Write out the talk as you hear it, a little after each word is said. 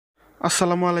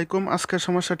আসসালামু আলাইকুম। আজকের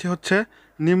সমস্যাটি হচ্ছে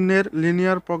নিম্নের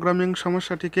লিনিয়ার প্রোগ্রামিং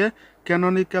সমস্যাটিকে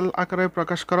ক্যানোনিক্যাল আকারে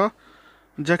প্রকাশ করো,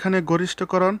 যেখানে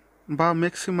গরিষ্ঠকরণ বা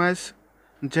maximise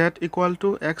Z equal to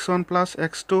x1 plus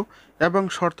x2 এবং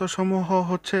শর্তসমূহ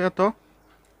হচ্ছে এত।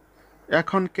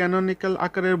 এখন ক্যানোনিক্যাল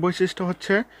আকারের বৈশিষ্ট্য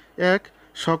হচ্ছে এক,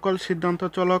 সকল সিদ্ধান্ত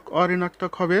চলক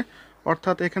অঋণাত্মক হবে,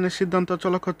 অর্থাৎ এখানে সিদ্ধান্ত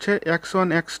চলক হচ্ছে x1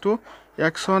 x2,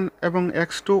 x1 এবং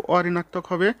x2 অঋণাত্মক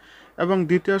হবে। এবং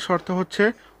দ্বিতীয় শর্ত হচ্ছে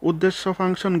উদ্দেশ্য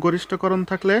ফাংশন গরিষ্ঠকরণ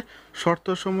থাকলে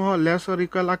শর্তসমূহ লেস অর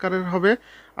ইকুয়াল আকারের হবে।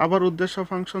 আবার উদ্দেশ্য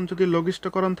ফাংশন যদি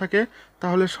লঘিষ্ঠকরণ থাকে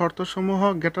তাহলে শর্তসমূহ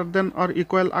গ্রেটার দেন অর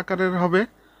ইকুয়াল আকারের হবে।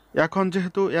 এখন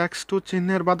যেহেতু x2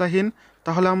 চিহ্নের বাধাহীন,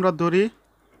 তাহলে আমরা ধরি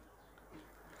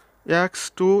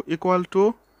x2 equal to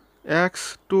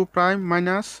x2 prime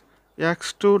minus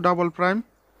x2 double prime,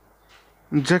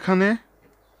 যেখানে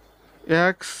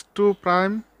x2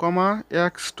 prime comma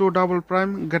x2 double prime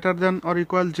greater than or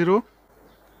equal 0।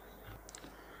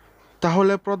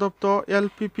 তাহলে প্রদত্ত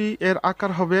এলপিপি এর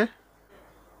আকার হবে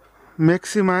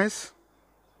maximise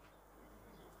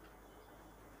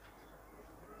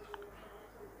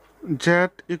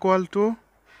Z equal to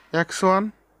x1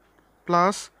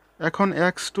 plus, এখন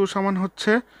x2 সমান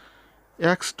হচ্ছে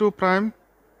x2 prime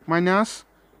minus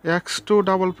x2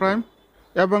 double prime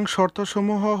এবং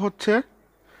শর্তসমূহ হচ্ছে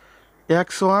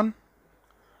x1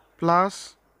 প্লাস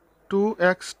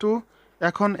 2x2,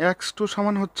 এখন x2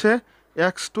 সমান হচ্ছে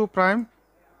x2 প্রাইম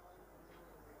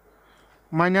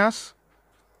মাইনাস,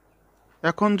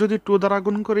 এখন যদি 2 দ্বারা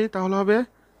গুণ করি তাহলে হবে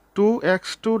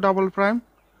 2x2 double prime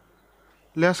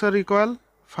laser equal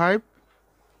 5।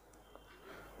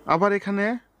 আবার এখানে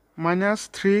মাইনাস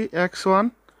 3x1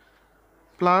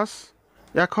 প্লাস,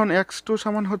 এখন x2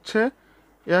 সমান হচ্ছে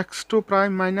x2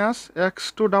 prime minus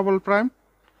x2 double prime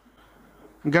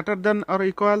greater than or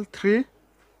equal 3,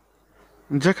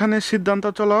 যেখানে সিদ্ধান্ত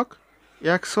চলক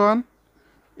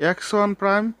x1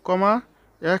 prime comma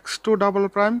x2 double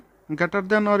prime greater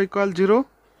than or equal 0।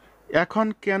 এখন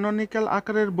ক্যানোনিক্যাল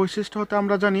আকারের বৈশিষ্ট্য হতে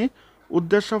আমরা জানি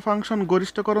উদ্দেশ্য ফাংশন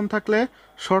গরিষ্ঠকরণ থাকলে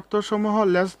শর্তসমূহ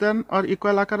লেস দেন অর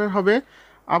ইকুয়াল আকারের হবে।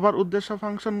 আবার উদ্দেশ্য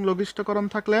ফাংশন লঘিষ্ঠকরণ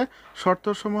থাকলে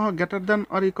শর্তসমূহ গ্রেটার দেন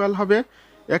অর ইকুয়াল হবে।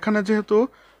 এখানে যেহেতু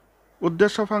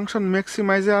উদ্দেশ্য ফাংশন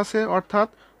ম্যাক্সিমাইজে আছে অর্থাৎ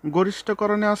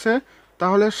গরিষ্ঠকরণে আছে,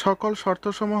 তাহলে সকল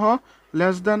শর্তসমূহ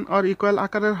লেস দেন অর ইকুয়াল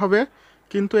আকারের হবে,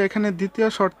 কিন্তু এখানে দ্বিতীয়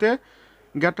শর্তে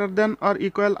গ্রেটার দেন অর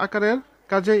ইকুয়াল আকারের,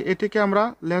 কাজেই এটিকে আমরা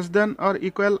লেস দেন অর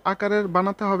ইকুয়াল আকারের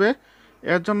বানাতে হবে।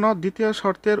 এর জন্য দ্বিতীয়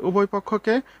শর্তের উভয়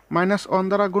পক্ষকে -1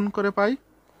 দ্বারা গুণ করে পাই।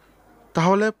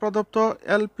 তাহলে প্রদত্ত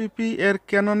এলপিপি এর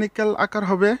ক্যানোনিক্যাল আকার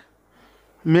হবে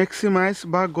ম্যাক্সিমাইজ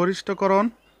বা গরিষ্ঠকরণ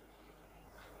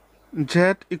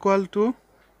Z equal to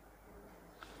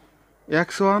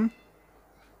x1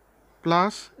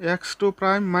 plus x2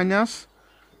 prime minus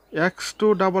x2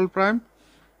 double prime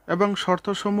এবং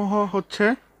শর্তসমূহ হচ্ছে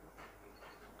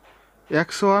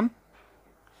x1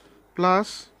 plus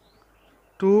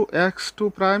 2x2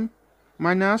 prime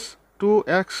minus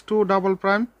 2x2 double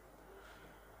prime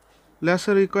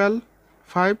laser equal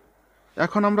 5।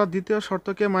 এখন আমরা দ্বিতীয়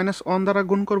শর্তকে -1 দ্বারা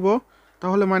গুণ করব,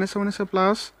 তাহলে মাইনাসে মাইনাসে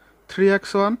প্লাস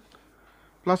 3x1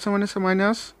 প্লাসে মাইনাসে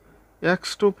মাইনাস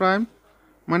x2 প্রাইম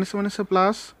মাইনাসে মাইনাসে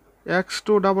plus x2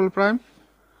 double prime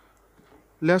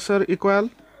laser equal,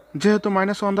 যেহেতু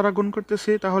 -1 দ্বারা গুণ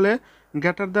করতেছি তাহলে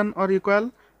greater than or equal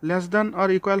less than or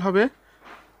equal হবে।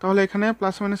 তাহলে এখানে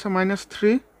প্লাস মাইনাসে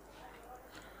 -3,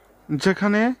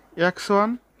 যেখানে x1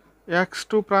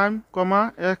 x2 prime comma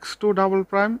x2 double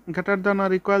prime greater than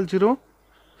or equal 0।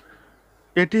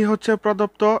 এটি হচ্ছে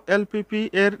প্রদত্ত এলপিপি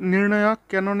এর নির্ণায়ক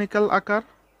ক্যানোনিক্যাল আকার।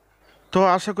 তো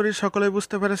আশা করি সকলেই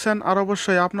বুঝতে পেরেছেন, আর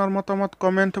অবশ্যই আপনার মতামত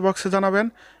কমেন্ট বক্সে জানাবেন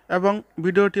এবং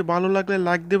ভিডিওটি ভালো লাগলে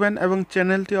লাইক দিবেন এবং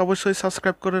চ্যানেলটি অবশ্যই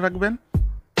সাবস্ক্রাইব করে রাখবেন।